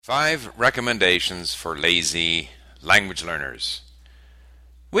5 recommendations for lazy language learners,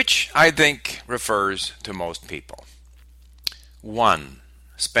 which I think refers to most people. 1.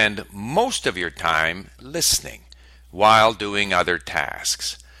 Spend most of your time listening while doing other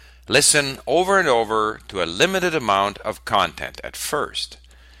tasks. Listen over and over to a limited amount of content at first.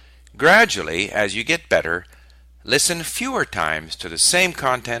 Gradually, as you get better, listen fewer times to the same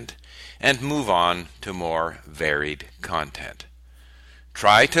content and move on to more varied content.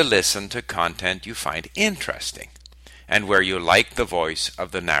 Try to listen to content you find interesting and where you like the voice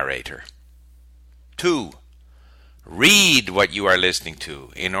of the narrator. 2. Read what you are listening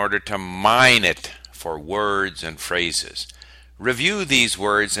to in order to mine it for words and phrases. Review these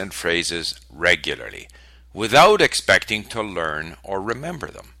words and phrases regularly without expecting to learn or remember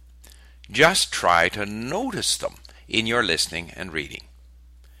them. Just try to notice them in your listening and reading.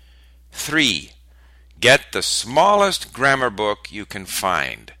 3. Get the smallest grammar book you can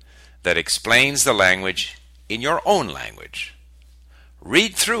find that explains the language in your own language.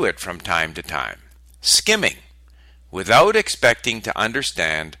 Read through it from time to time, skimming, without expecting to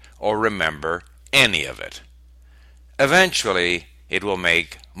understand or remember any of it. Eventually, it will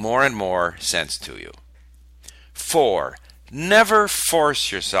make more and more sense to you. 4. Never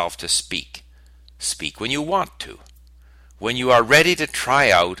force yourself to speak. Speak when you want to, when you are ready to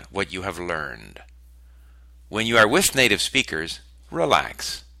try out what you have learned. When you are with native speakers,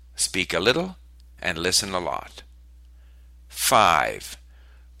 relax, speak a little, and listen a lot. 5.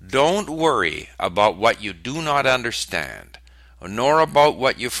 Don't worry about what you do not understand, nor about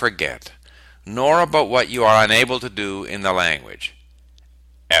what you forget, nor about what you are unable to do in the language.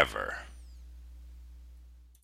 Ever.